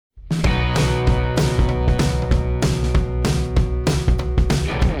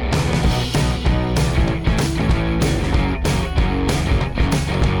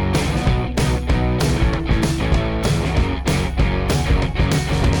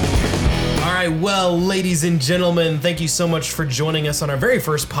right, well, ladies and gentlemen, thank you so much for joining us on our very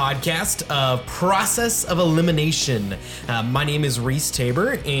first podcast of Process of Elimination. My name is Reese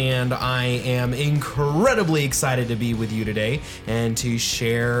Tabor, and I am incredibly excited to be with you today and to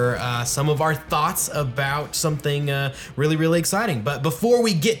share some of our thoughts about something really, really exciting. But before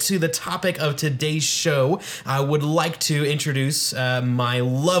we get to the topic of today's show, I would like to introduce my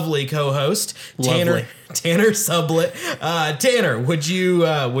lovely co-host, Tanner Sublett. Tanner, would you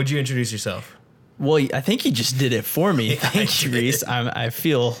introduce yourself? Well, I think you just did it for me. Thank you, Reese. I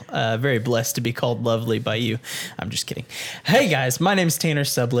feel very blessed to be called lovely by you. I'm just kidding. Hey, guys, my name is Tanner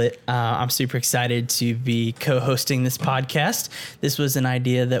Sublett. I'm super excited to be co-hosting this podcast. This was an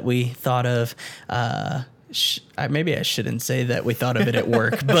idea that we thought of. Maybe I shouldn't say that we thought of it at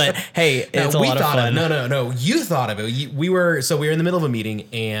work, but hey, it's a lot of fun. No. You thought of it. We were in the middle of a meeting,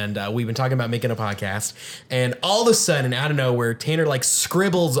 and we've been talking about making a podcast, and all of a sudden, out of nowhere, Tanner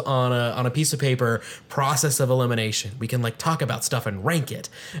scribbles on a piece of paper, process of elimination. We can talk about stuff and rank it.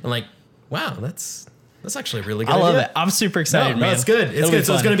 And wow, that's actually a really good idea. I love it. I'm super excited, man. It's good. It's good.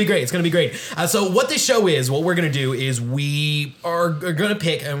 So it's going to be great. So what this show is, what we're going to do is we are going to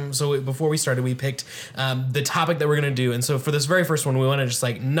pick, so before we started, we picked the topic that we're going to do. And so for this very first one, we want to just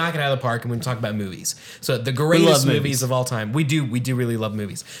knock it out of the park, and we talk about movies. So the greatest movies of all time. We do really love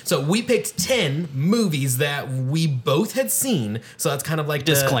movies. So we picked 10 movies that we both had seen. So that's kind of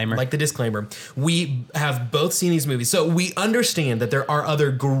disclaimer. The disclaimer. We have both seen these movies. So we understand that there are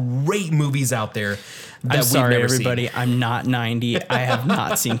other great movies out there. I'm sorry, everybody. Seen. I'm not 90. I have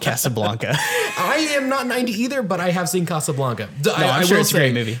not seen Casablanca. I am not 90 either, but I have seen Casablanca. I'm sure it's a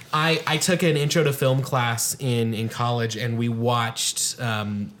great movie. I took an intro to film class in college, and we watched,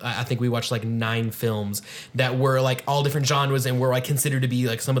 I think we watched 9 films that were all different genres and were considered to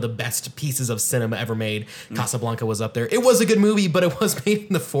be some of the best pieces of cinema ever made. Casablanca was up there. It was a good movie, but it was made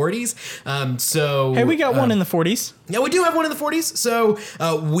in the 40s. Hey, we got one in the 40s. Yeah, we do have one in the 40s. So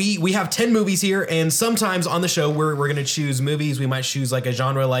we have 10 movies here, and sometimes on the show we're going to choose movies. We might choose a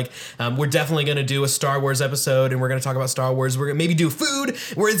genre. We're definitely going to do a Star Wars episode, and we're going to talk about Star Wars. We're going to maybe do food,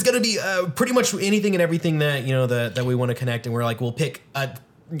 where it's going to be pretty much anything and everything that that we want to connect. And we'll pick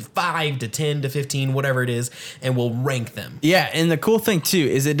 5 to 10 to 15, whatever it is, and we'll rank them. Yeah, and the cool thing too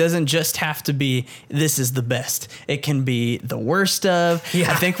is it doesn't just have to be this is the best. It can be the worst of. Yeah.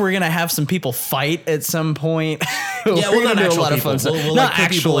 I think we're gonna have some people fight at some point. We're gonna do a lot of fun stuff. We'll not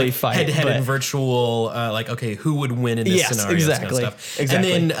actually fight head-to-head in virtual. Okay, who would win in this scenario? Exactly. Kind of stuff.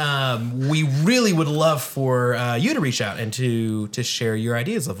 Exactly. And then we really would love for you to reach out and to share your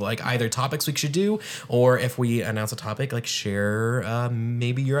ideas of either topics we should do, or if we announce a topic, share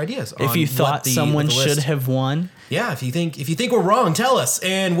maybe your ideas. If you thought someone should have won. Yeah, if you think we're wrong, tell us,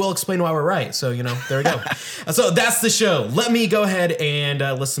 and we'll explain why we're right. So there we go. So that's the show. Let me go ahead and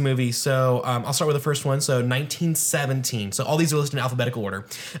list the movie. So I'll start with the first one. So 1917. So all these are listed in alphabetical order.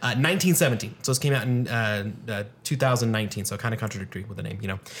 1917. So this came out in 2019. So kind of contradictory with the name.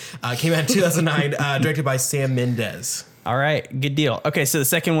 Came out in 2009. Directed by Sam Mendes. All right, good deal. Okay, so the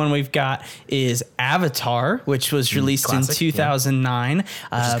second one we've got is Avatar, which was released in 2009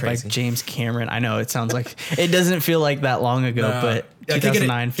 by James Cameron. I know it sounds like it doesn't feel like that long ago, but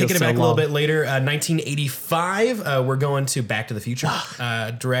 2009 feels so long. Taking it back a little bit later, 1985, we're going to Back to the Future,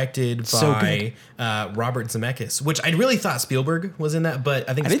 directed by Robert Zemeckis, which I really thought Spielberg was in that, but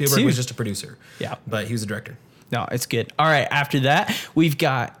I think Spielberg was just a producer. Yeah, but he was a director. No, it's good. All right. After that, we've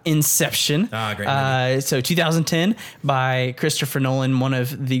got Inception. Great movie. So 2010 by Christopher Nolan, one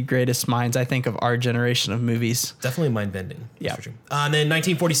of the greatest minds, I think, of our generation of movies. Definitely mind-bending. Yeah. And then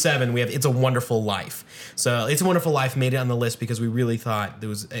 1947, we have It's a Wonderful Life. So It's a Wonderful Life made it on the list because we really thought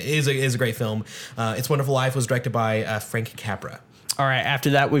it is a great film. It's a Wonderful Life was directed by Frank Capra. All right.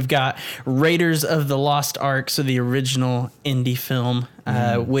 After that, we've got Raiders of the Lost Ark. So the original indie film,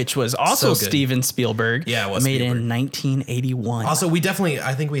 which was also Steven Spielberg. Yeah, it was made Spielberg. In 1981. Also,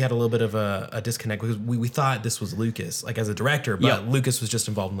 I think we had a little bit of a disconnect because we thought this was Lucas, as a director, but Lucas was just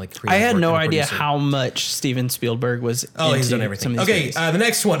involved in creative I had work no idea how much Steven Spielberg was. He's done everything. Okay, the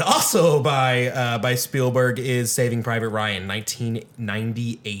next one, also by Spielberg, is Saving Private Ryan,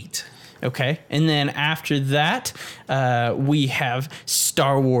 1998. Okay. And then after that, we have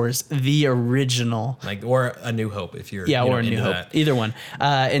Star Wars, the original. Or A New Hope, if you're or A New Hope. That. Either one.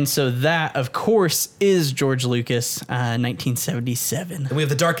 And so that, of course, is George Lucas, 1977. And we have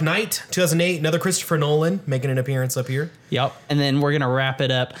The Dark Knight, 2008, another Christopher Nolan making an appearance up here. Yep. And then we're going to wrap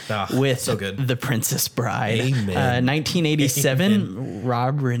it up with good. The Princess Bride. Amen. 1987, Amen.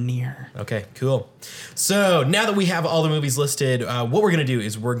 Rob Reiner. Okay, cool. So now that we have all the movies listed, what we're going to do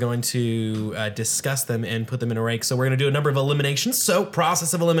is we're going to to discuss them and put them in a rank. So we're going to do a number of eliminations. So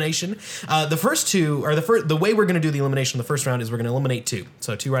process of elimination. The first two, or the way we're going to do the elimination in the first round is we're going to eliminate two.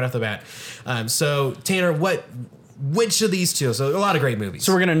 So two right off the bat. So Tanner, which of these two? So a lot of great movies.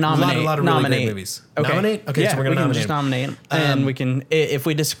 So we're gonna nominate. A lot of really great movies. Okay. Nominate? Okay, Yeah, so we're gonna nominate. Just nominate, and we can. If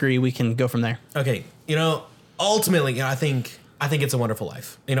we disagree, we can go from there. Okay, ultimately, I think It's a Wonderful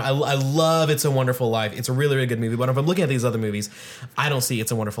Life. I love It's a Wonderful Life. It's a really, really good movie. But if I'm looking at these other movies, I don't see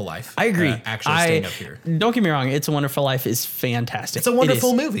It's a Wonderful Life. I agree. Actually staying up here. Don't get me wrong. It's a Wonderful Life is fantastic. It's a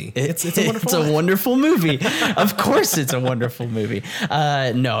wonderful movie. It's a wonderful. It's a wonderful movie. Of course, it's a wonderful movie.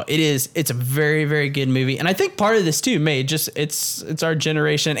 No, it is. It's a very, very good movie, and I think part of this too, it's our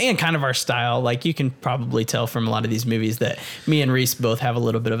generation and kind of our style. Like you can probably tell from a lot of these movies that me and Reese both have a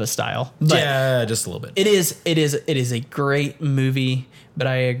little bit of a style. But yeah, just a little bit. It is a great movie. But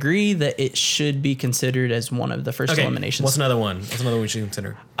I agree that it should be considered as one of the first eliminations. What's another one? What's another one we should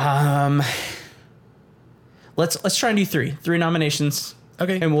consider? Let's try and do three nominations.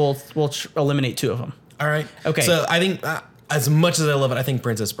 Okay, and we'll eliminate two of them. All right. Okay. So I think as much as I love it, I think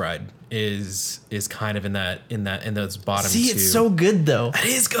Princess Bride is kind of in those bottom two. See, it's so good though. It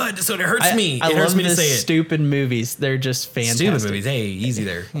is good. So it hurts me. It hurts love me to say it. Stupid movies. They're just fantastic. Stupid movies. Hey, easy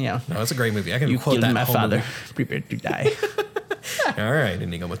there. Yeah. No, it's a great movie. I can You quote killed that my whole father. movie. Prepare to die. All right,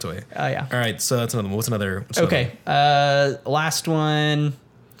 Inigo Montoya. Oh yeah. All right, so that's another one. What's another? Okay. Last one.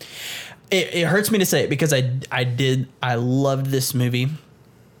 It hurts me to say it because I loved this movie,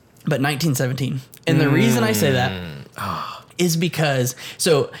 but 1917, and the reason I say that is because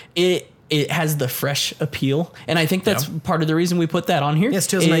it has the fresh appeal, and I think that's part of the reason we put that on here. Yes,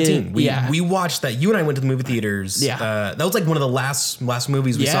 2019. We watched that. You and I went to the movie theaters. Yeah, that was like one of the last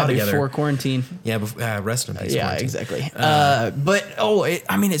movies we saw together before quarantine. Yeah, rest in peace. Yeah, quarantine. Exactly.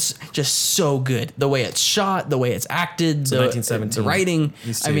 It's just so good. The way it's shot, the way it's acted, the 1917. The writing.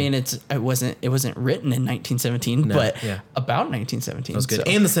 I mean, it wasn't written in 1917, but about 1917. It was good, so.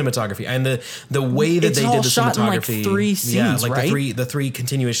 And the cinematography and the way that they did the shot cinematography. In like 3 scenes, right? the three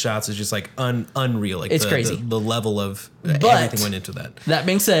continuous shots is just like unreal. Like it's crazy. The level of everything went into that. That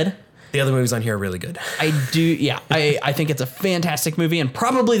being said, the other movies on here are really good. I think it's a fantastic movie and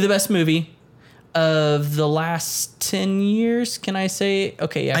probably the best movie of the last 10 years. Can I say?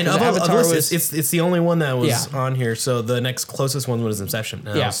 Okay, yeah. I know. Avatar it's the only one that was on here. So the next closest one was Inception.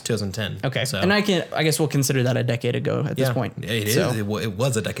 That was 2010. Okay, so. and I guess we'll consider that a decade ago at this point. It is. It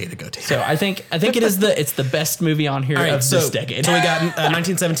was a decade ago. So I think it's the best movie on here of this decade. So we got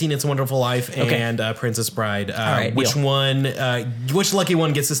 1917, It's a Wonderful Life, and Princess Bride. Which one? Which lucky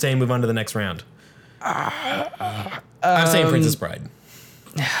one gets to stay and move on to the next round? I'm saying Princess Bride.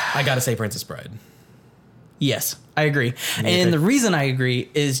 I gotta say Princess Bride. Yes, I agree. And the reason I agree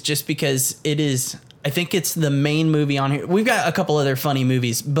is just because I think it's the main movie on here. We've got a couple other funny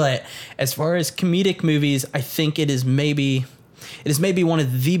movies, but as far as comedic movies, I think it is maybe one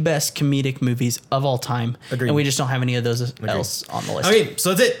of the best comedic movies of all time. Agreed. And we just don't have any of those else on the list. Okay,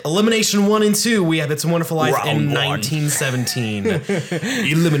 so that's it. Elimination 1 and 2. We have It's a Wonderful Life in Round 1917.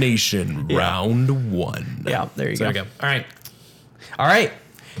 Elimination round 1. Yeah, there you go. There we go. All right.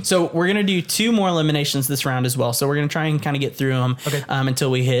 So we're going to do 2 more eliminations this round as well. So we're going to try and kind of get through them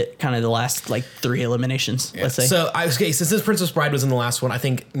until we hit kind of the last 3 eliminations, let's say. So, since this Princess Bride was in the last one, I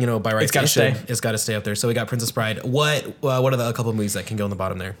think, by rights, it's got to stay up there. So we got Princess Bride. What are the couple of movies that can go in the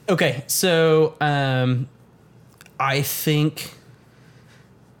bottom there? Okay, so I think,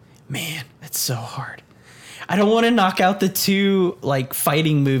 man, that's so hard. I don't want to knock out the 2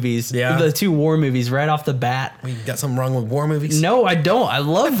 fighting movies, the 2 war movies right off the bat. You got something wrong with war movies? No, I don't. I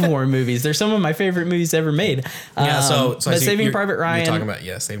love war movies. They're some of my favorite movies ever made. So but Saving Private Ryan. You're talking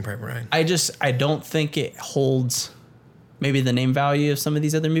about Saving Private Ryan. I don't think it holds maybe the name value of some of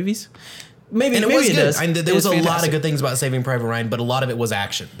these other movies. Maybe and it maybe was it good. does. I mean, there was a lot of good things about Saving Private Ryan, but a lot of it was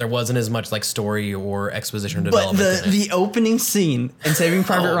action. There wasn't as much story or exposition or development. But the opening scene in Saving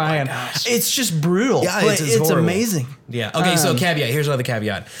Private Ryan, it's just brutal. Yeah, it's amazing. Yeah. Okay. So caveat. Here's another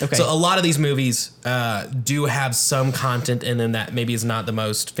caveat. Okay. So a lot of these movies do have some content in them that maybe is not the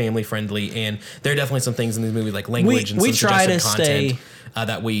most family friendly, and there are definitely some things in these movies like language and some suggested content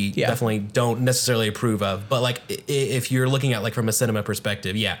that we definitely don't necessarily approve of. But if you're looking at from a cinema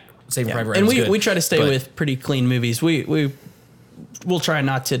perspective, Saving Private Ryan and was good. we try to stay with pretty clean movies. We we'll try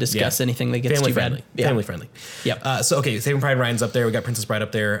not to discuss anything that gets family too friendly. bad. Yeah. Family friendly. Yep. So okay, Saving Private Ryan's up there. We got Princess Bride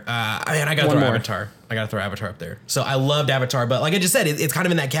up there. I gotta One throw more. Avatar. I gotta throw Avatar up there. So I loved Avatar, but like I just said, it's kind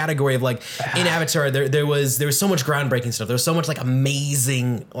of in that category of like in Avatar, there was so much groundbreaking stuff. There was so much like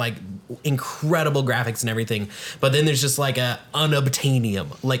amazing, like incredible graphics and everything. But then there's just like a unobtainium.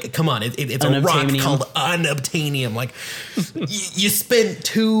 Like, come on, it's a rock Unobtainium. called unobtainium. Like you spent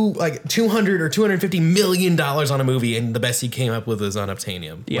 200 or $250 million on a movie, and the best he came up with was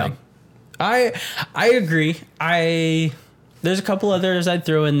unobtainium. Yeah. Like, I agree. There's a couple others I'd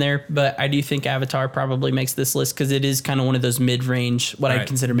throw in there, but I do think Avatar probably makes this list because it is kind of one of those mid-range, what I'd right.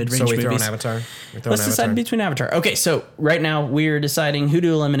 consider mid-range So we movies. throwing Avatar. Let's decide between Avatar. Okay, so right now we're deciding who to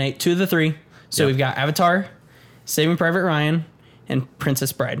eliminate. 2 of the 3. So Yep. we've got Avatar, Saving Private Ryan, and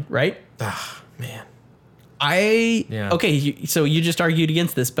Princess Bride, right? Ah, man. Yeah. Okay, so you just argued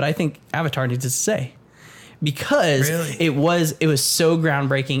against this, but I think Avatar needs to say. Because Really? it was so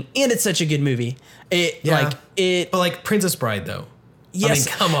groundbreaking and it's such a good movie. But like Princess Bride though. Yes, I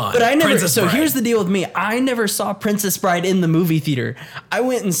mean, come on. But I never. Princess So Bride. here's the deal with me. I never saw Princess Bride in the movie theater. I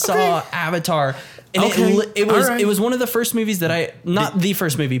went and saw Avatar, and Okay. it was All right. it was one of the first movies that not the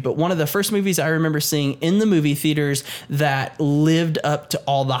first movie, but one of the first movies I remember seeing in the movie theaters that lived up to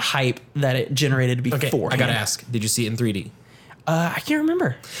all the hype that it generated Okay, before. I gotta ask. Did you see it in 3D? I can't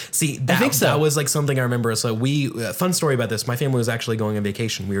remember. See, that, think so. that was like something I remember. So fun story about this. My family was actually going on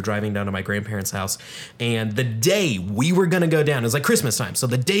vacation. We were driving down to my grandparents' house, and the day we were gonna go down, it was like Christmas time. So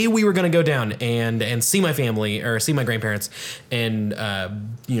the day we were gonna go down and see my family or see my grandparents and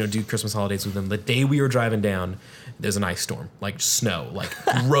do Christmas holidays with them. The day we were driving down, there's an ice storm, like snow, like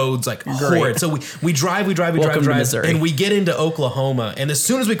roads, like horrid. So we drive, Welcome to Missouri. and we get into Oklahoma. And as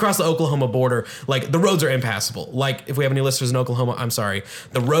soon as we cross the Oklahoma border, like the roads are impassable. Like if we have any listeners in Oklahoma, I'm sorry,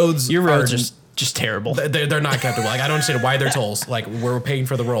 the roads. Your roads are are just terrible. they're not comfortable. Like I don't understand why they're tolls. Like we're paying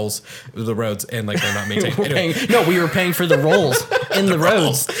for the roads, and like they're not maintained. Anyway. We were paying for the rolls in the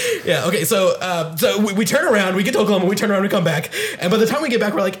roads. Yeah. Okay. So we turn around. We get to Oklahoma. We turn around. We come back. And by the time we get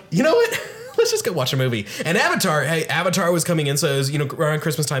back, we're like, you know what? Let's just go watch a movie. And Avatar was coming in, so it was around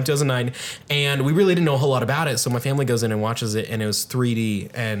Christmas time, 2009, and we really didn't know a whole lot about it. So my family goes in and watches it, and it was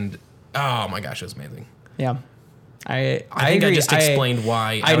 3D, and oh my gosh, it was amazing. Yeah. I think agree. I just explained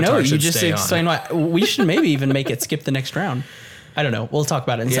why. I know Avatar you should just stay explained on. why. We should maybe even make it skip the next round. I don't know. We'll talk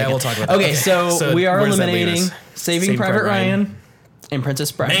about it in a Yeah, second. we'll talk about that. Okay, Okay, so we are where does that leave eliminating us? Saving Private Ryan and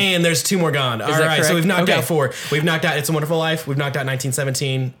Princess Bride. Man, there's 2 more gone. All that right, so correct? we've knocked Okay. out 4. We've knocked out It's a Wonderful Life. We've knocked out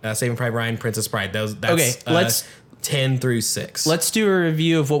 1917, Saving Private Ryan, Princess Bride. That's Okay, let's 10 through 6. Let's do a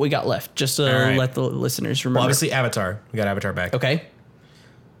review of what we got left, just to right. let the listeners remember. Well, obviously Avatar. We got Avatar back. Okay.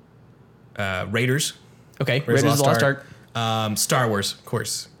 Raiders. Okay. Raiders of the Lost Ark. Star Wars, of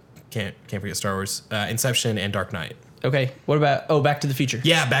course. Can't forget Star Wars. Inception and Dark Knight. Okay. What about Back to the Future?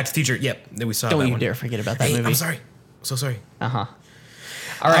 Yeah, Back to the Future. Yep, we saw Don't that you one. dare forget about that Hey, movie. I'm sorry. So sorry. All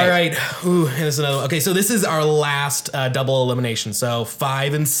All right. right. Ooh, and this is another one. Okay, so this is our last double elimination. So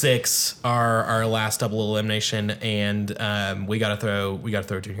 5 and 6 are our last double elimination, and we gotta throw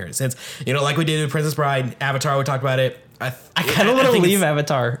 2 here. Since like we did with Princess Bride, Avatar, we talked about it. I kind of want to leave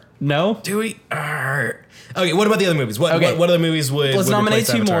Avatar. No? Do we? Okay. What about the other movies? What other movies would? Let's would nominate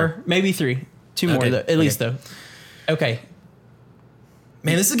replace 2 Avatar? more. Maybe 3. 2 more, Okay, though, at least, okay. though. Okay.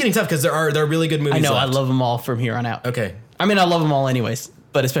 Man, this is getting tough because there are really good movies. I know. left. I love them all from here on out. Okay, I mean, I love them all anyways,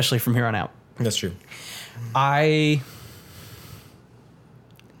 but especially from here on out. that's true.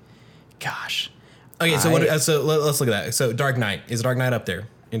 Gosh. Okay, so let's look at that. So Dark Knight, is Dark Knight up there?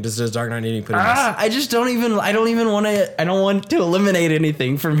 And does Dark Knight need to be put in this? I just don't even want to eliminate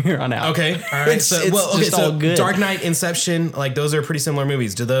anything from here on out. Okay, all right. It's just all good. Dark Knight, Inception, like those are pretty similar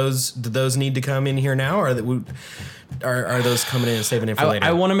movies. Do those need to come in here now, or are those coming in and saving it for later?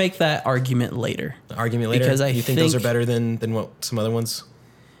 I want to make that argument later. Argument later, because I you think those are think- better than what some other ones?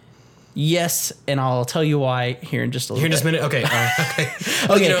 Yes, and I'll tell you why here in just a little bit. Here in just a minute. Okay,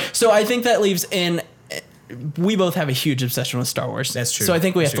 okay. Okay, so I think that leaves in. We both have a huge obsession with Star Wars. That's true. So I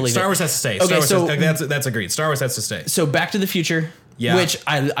think we have to leave Star it. Wars has to stay. Okay, Star Wars so that's agreed. Star Wars has to stay. So Back to the Future, Yeah. which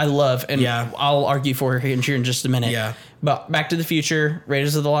I love, and Yeah. I'll argue for here in just a minute. Yeah. But Back to the Future,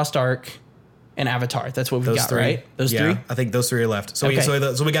 Raiders of the Lost Ark, and Avatar. That's what we've got, right? Those 3? I think those 3 are left. So Okay. so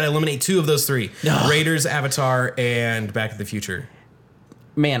we got to eliminate 2 of those 3: Ugh. Raiders, Avatar, and Back to the Future.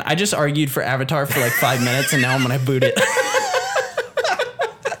 Man, I just argued for Avatar for like 5 minutes, and now I'm gonna boot it.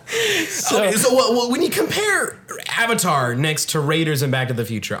 Okay, so when you compare Avatar next to Raiders and Back to the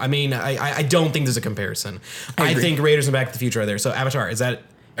Future, I mean, I don't think there's a comparison. I agree. think Raiders and Back to the Future are there. So Avatar, is that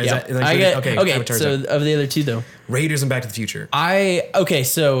Yeah. included? Okay. Avatar's So up. of the other 2 though, Raiders and Back to the Future.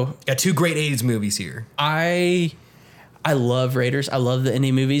 so Got 2 great 80s movies here. I love Raiders. I love the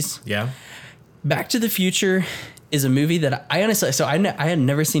indie movies. Yeah. Back to the Future is a movie that I honestly, I had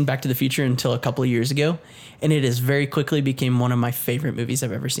never seen Back to the Future until a couple of years ago, and it has very quickly became one of my favorite movies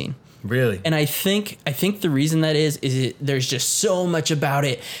I've ever seen. Really? And I think the reason that is there's just so much about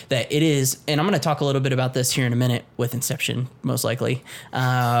it that it is, and I'm going to talk a little bit about this here in a minute with Inception, most likely.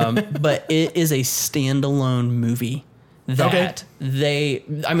 But it is a standalone movie that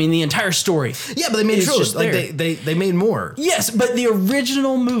the entire story. Yeah, but they made trailers. Like there. they made more. Yes, but the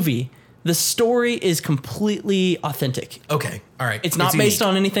original movie, the story is completely authentic. Okay, all right. It's not based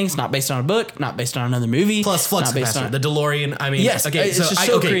on anything. It's not based on a book. Not based on another movie. Plus flux capacitor. The DeLorean. I mean, yes. Okay, it's just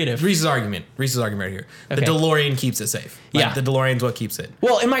so creative. Reese's argument right here. The Okay. DeLorean keeps it safe. Like, Yeah. The DeLorean's what keeps it.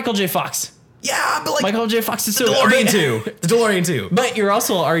 Well, and Michael J. Fox. Yeah, but like Michael J. Fox is so DeLorean too. The DeLorean too. But you're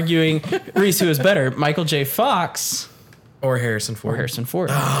also arguing, Reese, who is better, Michael J. Fox Or Harrison Ford. or Harrison Ford?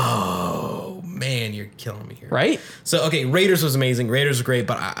 Oh man, you're killing me here. Right? So okay, Raiders was amazing. Raiders was great,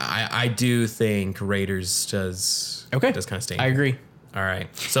 but I do think Raiders does kind of stay. I agree. All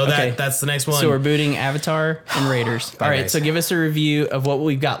right, so Okay. that's the next one. So we're booting Avatar and Raiders. All right, Nice. so give us a review of what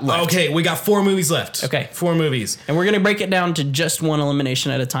we've got left. Okay, we got 4 movies left. Okay. 4 movies. And we're going to break it down to just one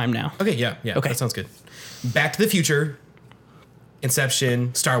elimination at a time now. Okay, yeah, Okay. that sounds good. Back to the Future,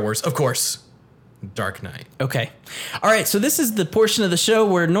 Inception, Star Wars, of course, Dark Knight. Okay. All right. So this is the portion of the show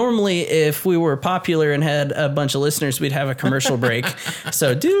where normally if we were popular and had a bunch of listeners, we'd have a commercial break.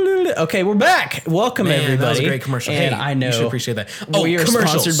 So, okay, we're back. Welcome, Man, everybody. that was a great commercial. And Hey, I know. you should appreciate that. We are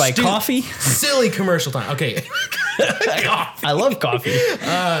commercial. sponsored by coffee. Silly commercial time. Okay. I love coffee.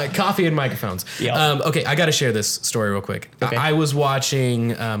 Coffee and microphones. Yeah. Okay, I got to share this story real quick. Okay. I was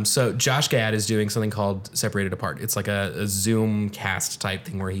watching. So Josh Gad is doing something called Separated Apart. It's like a Zoom cast type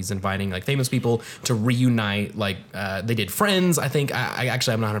thing where he's inviting like famous people to reunite. Like they did Friends. I think. I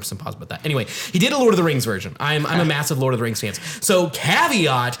actually I'm not 100% positive about that. Anyway, he did a Lord of the Rings version. I'm a massive Lord of the Rings fan. So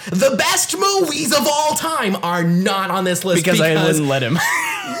caveat: the best movies of all time are not on this list Because I wouldn't let him.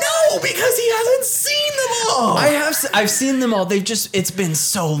 No, because he hasn't seen them all. I've seen them all. It's been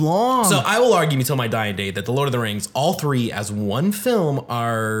so long. So I will argue until my dying day that The Lord of the Rings, all 3 as one film,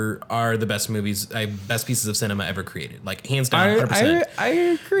 are the best movies, best pieces of cinema ever created. Like hands down, 100%. I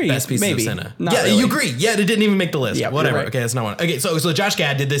agree. Best pieces Maybe. of cinema. Not Yeah, really. you agree. Yeah, it didn't even make the list. Yeah, Whatever. you're right. Okay, that's not one. Okay, so Josh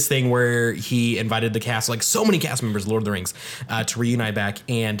Gad did this thing where he invited the cast, like so many cast members, of Lord of the Rings, to reunite back.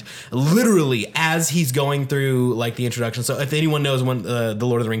 And literally, as he's going through like the introduction, so if anyone knows the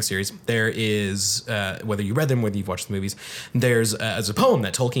Lord of the Rings series, there is, whether you read them, whether you've watched the movies, there's a poem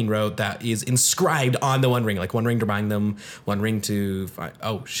that Tolkien wrote that is inscribed on the One Ring, like one ring to bind them, one ring to find,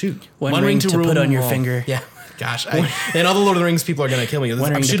 One ring to rule put on them your all. finger. Yeah. Gosh, and all the Lord of the Rings people are gonna kill me. One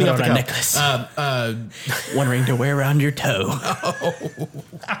I'm ring to shooting put off on the a cuff. necklace. One ring to wear around your toe.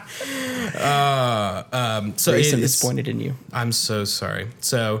 So Reese, I'm it's- disappointed in you. I'm so sorry.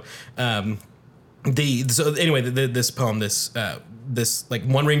 So, this poem, this like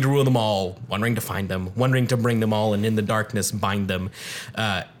one ring to rule them all, one ring to find them, one ring to bring them all, and in the darkness bind them.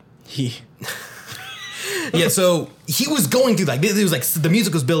 Yeah, so he was going through like, it was like the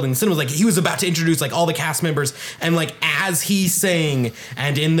music was building, the cinema was like, he was about to introduce like all the cast members, and like as he sang,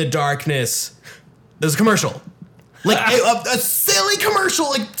 and in the darkness, there's a commercial. Like a silly commercial,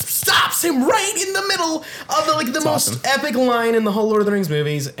 like stops him right in the middle of the most awesome. epic line in the whole Lord of the Rings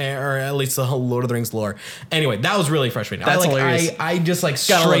movies, or at least the whole Lord of the Rings lore. Anyway, that was really frustrating. That's hilarious. I just like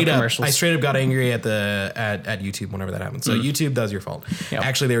Gotta love straight up, commercials. I straight up got angry at at YouTube whenever that happened. So YouTube, that was your fault. Yep.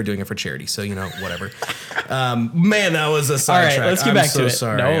 Actually, they were doing it for charity, so whatever. Man, that was a sidetrack. All right, let's get I'm back so to it.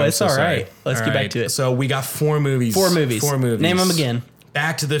 Sorry. No, I'm it's so all sorry. right. Let's All get back right, to it. So we got 4 movies. 4 movies. 4 movies. Name them again.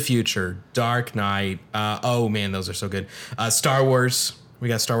 Back to the Future, Dark Knight. Oh man, those are so good. Star Wars. We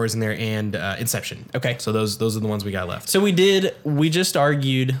got Star Wars in there, and Inception. Okay. So those are the ones we got left. So we just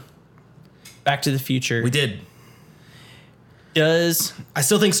argued Back to the Future. We did. I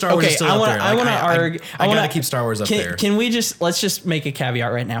still think Star Wars is still up there. I want to argue. I gotta keep Star Wars up there. Can we let's just make a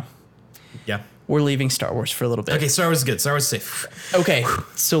caveat right now. Yeah. We're leaving Star Wars for a little bit. Okay, Star Wars is good. Star Wars is safe. Okay,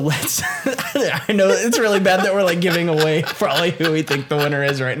 so let's. I know it's really bad that we're like giving away probably who we think the winner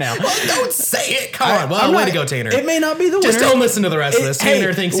is right now. Don't say it. Come on. Well, way to go, Tanner. It may not be the winner. Just don't listen to the rest of this.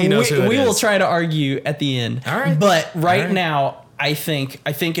 Tanner thinks he knows who it is. We will try to argue at the end. All right. But All right right. now, I think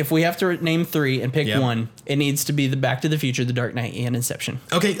if we have to name 3 and pick Yep. one, it needs to be the Back to the Future, The Dark Knight, and Inception.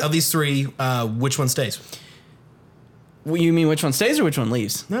 Okay, of these 3, which one stays? Well, you mean which one stays or which one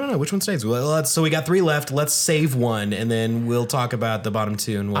leaves? No. Which one stays? Well, so we got 3 left. Let's save one, and then we'll talk about the bottom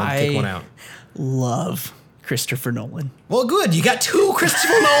 2, and we'll kick one out. Love Christopher Nolan. Well, good. You got 2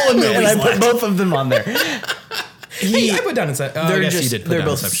 Christopher Nolan movies And I put left. both of them on there. Hey, I put down Inception. I guess you did put they're down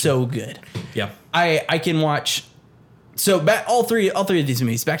both Inception. so good. Yeah. I can watch So all three of these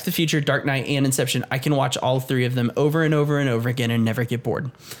movies, Back to the Future, Dark Knight, and Inception, I can watch all three of them over and over and over again and never get bored.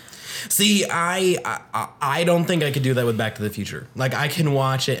 See, I don't think I could do that with Back to the Future. Like, I can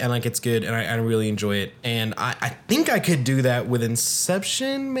watch it and like it's good and I really enjoy it. And I think I could do that with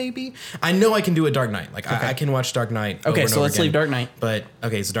Inception, maybe. I know I can do a Dark Knight. Like, I can watch Dark Knight. Okay, over so and over let's again. leave Dark Knight. But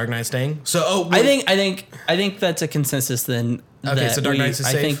okay, so Dark Knight's staying. So I think that's a consensus then. Okay, so Dark Knight's is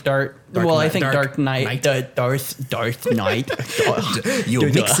I safe? think Dark Knight. Darth Knight.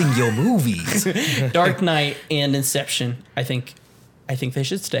 You're mixing your movies. Dark Knight and Inception. I think they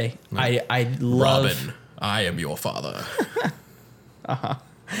should stay. I love Robin, I am your father.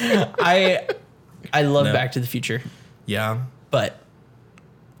 I love No. Back to the Future, Yeah, but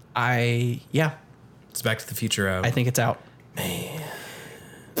it's Back to the Future out. I think it's out. Man.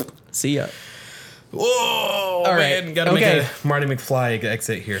 See ya. Whoa, All right. man, gotta Okay. make a Marty McFly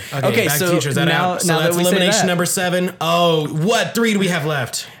exit here. Okay, Back to so the Future, is that now- out? So now that that's we say elimination that- number 7. Oh, what 3 do we have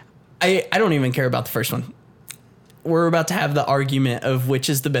left? I don't even care about the first one. We're about to have the argument of which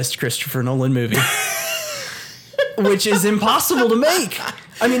is the best Christopher Nolan movie. Which is impossible to make.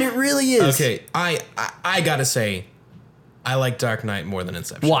 I mean, it really is. Okay, I gotta say, I like Dark Knight more than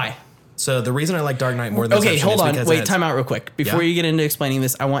Inception. Why? So the reason I like Dark Knight more than Okay, Inception hold is on. because Wait, time out real quick. Before Yeah. you get into explaining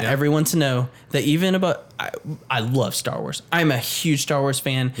this, I want Yeah. everyone to know that even about I love Star Wars. I'm a huge Star Wars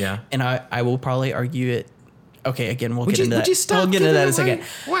fan. Yeah. And I will probably argue it. Okay, again, we'll Would get you, into would that. you stop? We'll get into that in a giving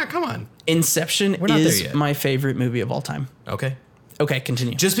second. away- Wow, come on. Inception We're not there is yet. my favorite movie of all time. Okay. Okay,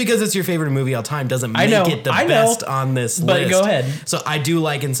 continue. Just because it's your favorite movie all time doesn't make know, it the I know. best on this But list. go ahead. So I do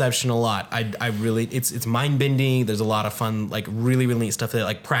like Inception a lot. I really it's mind bending. There's a lot of fun, like really neat stuff that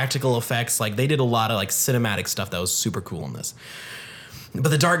like practical effects. Like they did a lot of like cinematic stuff that was super cool in this. But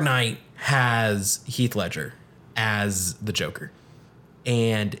The Dark Knight has Heath Ledger as the Joker.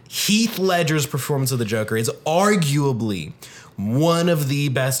 And Heath Ledger's performance of the Joker is arguably one of the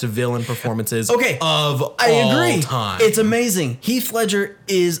best villain performances Okay, of I agree. all time. It's amazing. Heath Ledger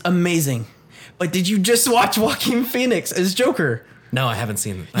is amazing. But did you just watch Joaquin Phoenix as Joker? No, I haven't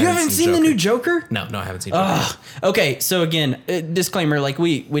seen. You haven't seen the new Joker? No, I haven't seen. Joker. Okay, so again, disclaimer, like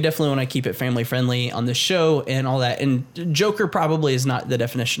we definitely want to keep it family friendly on the show and all that. And Joker probably is not the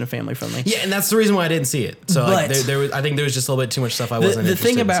definition of family friendly. Yeah, and that's the reason why I didn't see it. So like, But- there was, I think there was just a little bit too much stuff I wasn't. The interested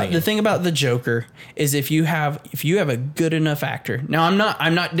thing in about seeing. the thing about the Joker is if you have a good enough actor. Now I'm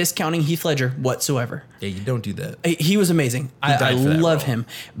not discounting Heath Ledger whatsoever. Yeah, you don't do that. He was amazing. I died for that love role. him.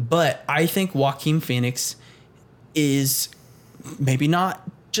 But I think Joaquin Phoenix is maybe not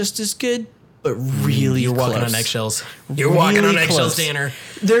just as good, but really You're walking close. on eggshells. You're walking on Really eggshells, close. Tanner.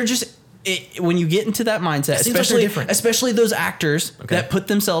 They're just when you get into that mindset, seems like they're different. especially those actors Okay. that put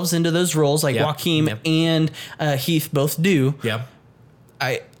themselves into those roles, like Yep. Joaquin Yep. and Heath both do. Yeah,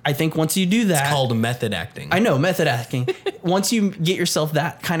 I think once you do that, called method acting. I know method acting. Once you get yourself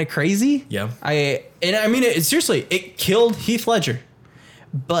that kind of crazy, Yeah. I mean it seriously, it killed Heath Ledger.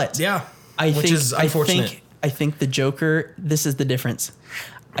 But Yeah, I which think is unfortunate. I think the Joker. This is the difference.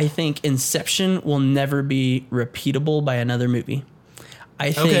 I think Inception will never be repeatable by another movie.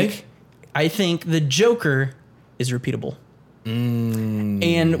 I think the Joker is repeatable,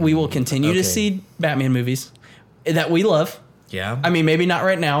 and we will continue Okay. to see Batman movies that we love. Yeah, I mean, maybe not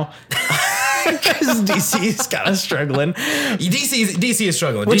right now. Because DC is kind of struggling. DC is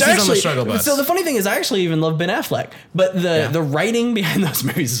struggling. Which DC's on the struggle bus. So the funny thing is, I actually even love Ben Affleck, but the writing behind those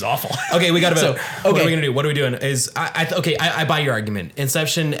movies is awful. Okay, we got to vote. So, What are okay. we gonna do? What are we doing? I buy your argument.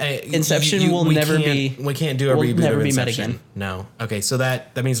 Inception. Will we never can't- be- We can't do a will reboot never of be met Inception. again. No. Okay, so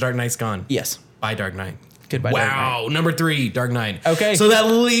that means Dark Knight's gone. Yes. Bye, Dark Knight. Goodbye, Dark Wow, number 3, Dark Knight. Okay. So that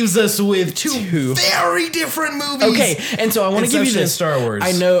leaves us with two very different movies. Okay, and so I want to give you Inception and this. Star Wars.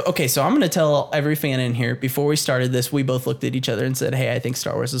 I know. Okay, so I'm going to tell every fan in here. Before we started this, we both looked at each other and said, "Hey, I think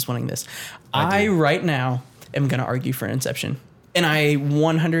Star Wars is winning this." I right now am going to argue for Inception, and I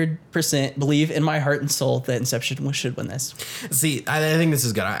 100% believe in my heart and soul that Inception should win this. See, I think this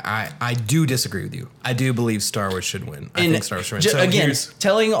is good. I do disagree with you. I do believe Star Wars should win. I think Star Wars should win. So again, here's-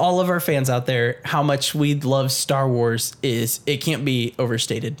 telling all of our fans out there how much we love Star Wars it can't be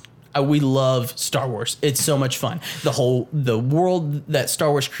overstated. We love Star Wars. It's so much fun. The world that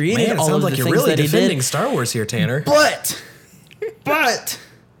Star Wars created. man, it all sounds of like the you're things really that he defending did. Star Wars here, Tanner. But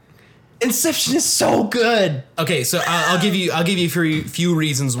Inception is so good. Okay, so I'll give you a few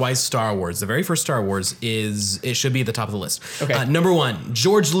reasons why Star Wars, the very first Star Wars, it should be at the top of the list. Okay. Number one,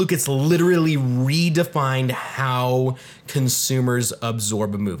 George Lucas literally redefined how consumers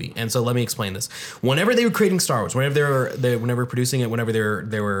absorb a movie, and so let me explain this. Whenever they were creating Star Wars, whenever they were producing it, whenever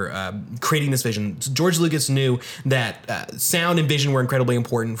they were creating this vision, George Lucas knew that sound and vision were incredibly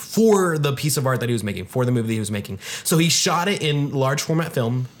important for the piece of art that he was making, for the movie that he was making. So he shot it in large format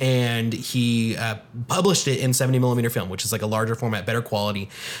film, and he published it in 70 millimeter film, which is like a larger format, better quality,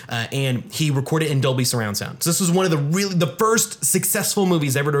 and he recorded it in Dolby surround sound. So this was one of the first successful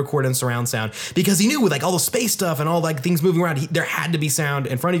movies ever to record in surround sound, because he knew with like all the space stuff and all like things moving around, there had to be sound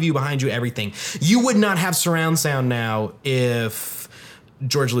in front of you, behind you, everything. You would not have surround sound now if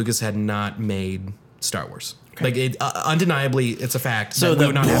George Lucas had not made Star Wars. Okay. Like undeniably, it's a fact. So we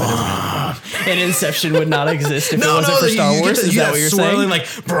would not have it. And Inception would not exist if it wasn't for Star Wars. Is that what you're saying? Like,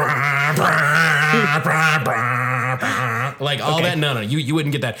 like all that. No, you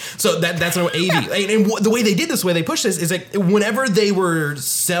wouldn't get that. So that's no AV. And the way they did this, the way they pushed this, is like whenever they were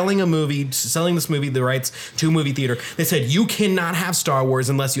selling this movie, the rights to a movie theater, they said you cannot have Star Wars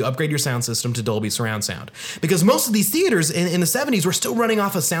unless you upgrade your sound system to Dolby surround sound, because most of these theaters in the 70s were still running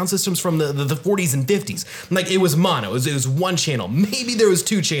off of sound systems from the 40s and 50s. Like it was mono, it was one channel, maybe there was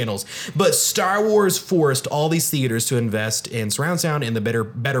two channels, but Star Wars forced all these theaters to invest in surround sound and the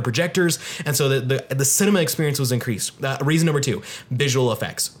better projectors, and so the cinema experience was increased. Reason number two, visual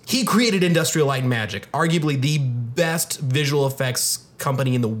effects. He created Industrial Light and Magic, arguably the best visual effects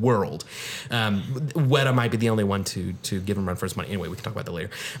company in the world. Weta might be the only one to give him run for his money. Anyway, we can talk about that later.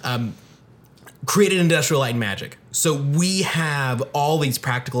 Created Industrial Light and Magic. So we have all these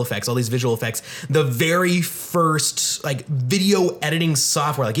practical effects, all these visual effects. The very first like video editing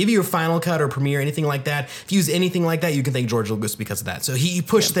software, like if you use Final Cut or Premiere, anything like that, if you use anything like that, you can thank George Lucas because of that. So he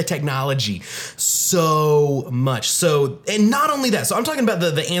pushed the technology so much. So, and not only that, so I'm talking about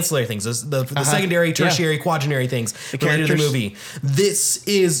the ancillary things, the secondary, tertiary, quaternary things related to the movie. This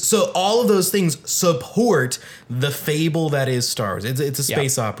is, so all of those things support the fable that is Star Wars. It's a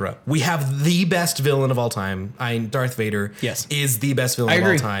space opera. We have the best villain of all time. Darth Vader is the best villain of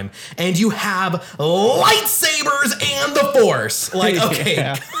all time. And you have lightsabers and the Force. Like,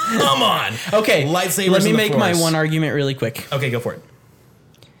 okay, come on. Okay, lightsabers. Let me make my one argument really quick. Okay, go for it.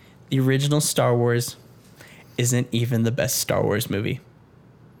 The original Star Wars isn't even the best Star Wars movie.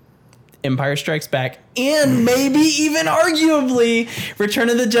 Empire Strikes Back, and maybe even arguably Return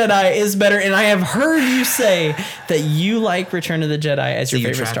of the Jedi is better. And I have heard you say that you like Return of the Jedi as your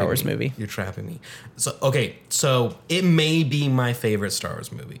favorite Star Wars movie. You're trapping me. So, okay, so it may be my favorite Star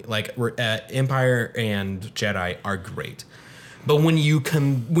Wars movie. Like Empire and Jedi are great. But when you're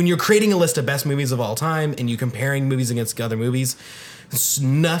creating a list of best movies of all time and you comparing movies against other movies,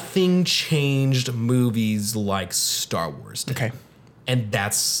 nothing changed movies like Star Wars did. Okay. And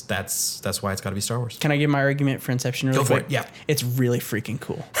that's why it's got to be Star Wars. Can I give my argument for Inception really quick? Go for it, yeah. It's really freaking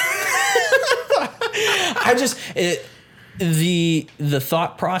cool. The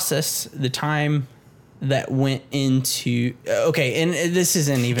thought process, the time that went into, okay, and this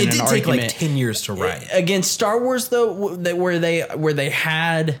isn't even an argument. It did take like 10 years to write. Against Star Wars, though, where they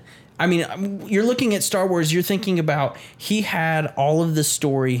had, I mean, you're looking at Star Wars, you're thinking about, he had all of the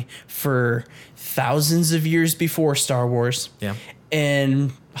story for thousands of years before Star Wars. Yeah.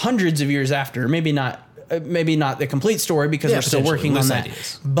 And hundreds of years after, maybe not the complete story because we're still working on that.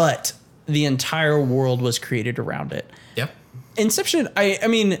 Ideas. But the entire world was created around it. Yep. Inception, I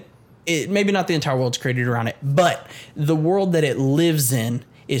mean, maybe not the entire world's created around it, but the world that it lives in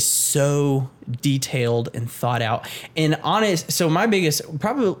is so detailed and thought out. And honest, so two of my biggest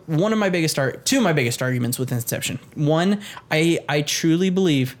arguments with Inception. One, I truly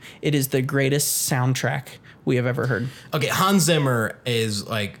believe it is the greatest soundtrack we have ever heard. Okay, Hans Zimmer is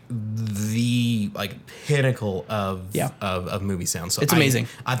like the pinnacle of movie sound. So it's amazing.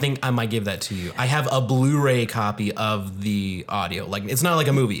 I think I might give that to you. I have a Blu-ray copy of the audio. Like it's not like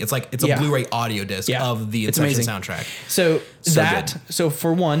a movie. It's a Blu-ray audio disc of the Inception soundtrack. So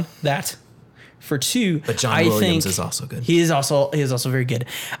for one, that. For two, but John Williams is also good. He is also very good.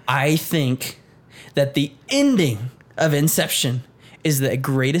 I think that the ending of Inception is the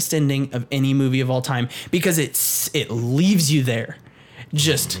greatest ending of any movie of all time because it leaves you there.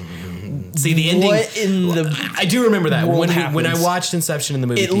 Just see the ending. I do remember that when I watched Inception in the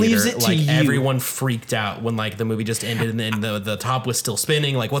movie theater, leaves it to you. Everyone freaked out when the movie just ended and the top was still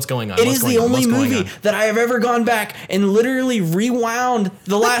spinning. Like, what's going on? It is the only movie that I have ever gone back and literally rewound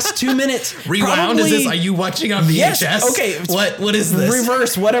the last 2 minutes. Rewound? Is this? Are you watching on VHS? Yes. Okay. What is this?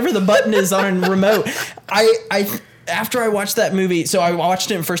 Reverse. Whatever the button is on a remote. after I watched that movie, so I watched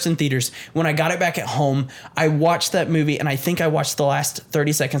it first in theaters. When I got it back at home, I watched that movie, and I think I watched the last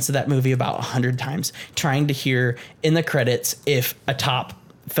 30 seconds of that movie about 100 times, trying to hear in the credits if a top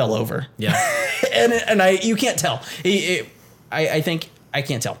fell over. Yeah. and you can't tell. I think I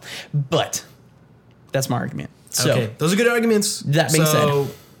can't tell, but that's my argument. So, okay, those are good arguments. That being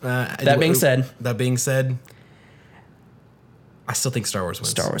said, that being said, I still think Star Wars wins.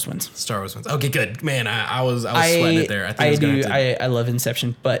 Star Wars wins. Star Wars wins. Okay, good. Man, I was sweating it there. I love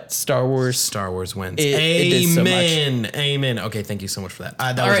Inception, but Star Wars wins. It did so much. Amen. Okay, thank you so much for that.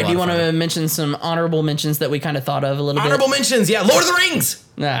 That All right, do you want to mention some honorable mentions that we kind of thought of a little bit? Honorable mentions, yeah. Lord of the Rings.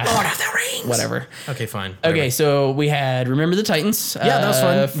 Nah, Lord of the Rings. Whatever. Okay, fine. Whatever. Okay, so we had Remember the Titans. Yeah, that was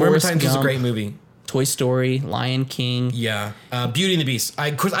fun. Remember Forrest Titans was a Gump, great movie. Toy Story, Lion King. Yeah, Beauty and the Beast.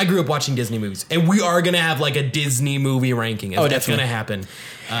 Of course, I grew up watching Disney movies, and we are gonna have like a Disney movie ranking. That's gonna happen.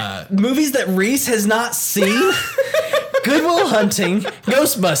 Movies that Reese has not seen: Good Will Hunting,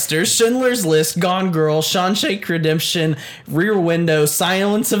 Ghostbusters, Schindler's List, Gone Girl, Shawshank Redemption, Rear Window,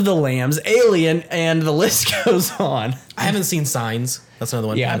 Silence of the Lambs, Alien, and the list goes on. I haven't seen Signs. That's another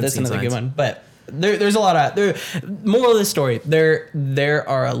one. Yeah, that's another good one. But there's a lot of moral of the story. There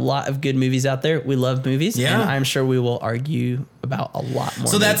are a lot of good movies out there. We love movies, and I'm sure we will argue about a lot more.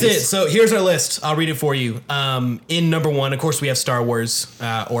 So that's it. So here's our list. I'll read it for you. In number 1, of course, we have Star Wars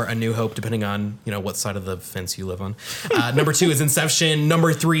or A New Hope, depending on what side of the fence you live on. Number 2 is Inception.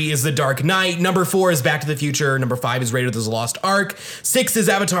 Number 3 is The Dark Knight. Number 4 is Back to the Future. Number 5 is Raiders of the Lost Ark. 6 is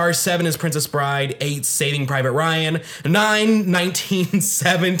Avatar. 7 is Princess Bride. 8, Saving Private Ryan. 9,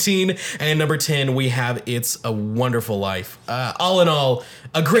 1917. And number 10, we have It's a Wonderful Life. All in all,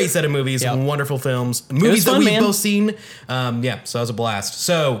 a great set of movies. Yep. Wonderful films. Movies that we've both seen. So that was a blast.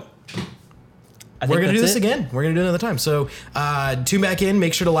 So we're going to do this again. We're going to do it another time. So tune back in.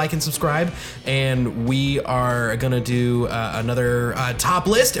 Make sure to like and subscribe. And we are going to do another top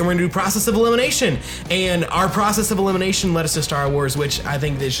list. And we're going to do process of elimination. And our process of elimination led us to Star Wars, which I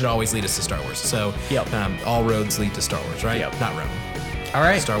think they should always lead us to Star Wars. So all roads lead to Star Wars, right? Yep. Not Rome. All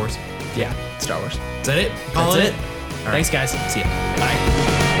right. Star Wars. Yeah, Star Wars. Is that it? That's it. All right. Thanks, guys. See ya.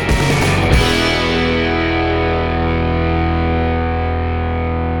 Bye.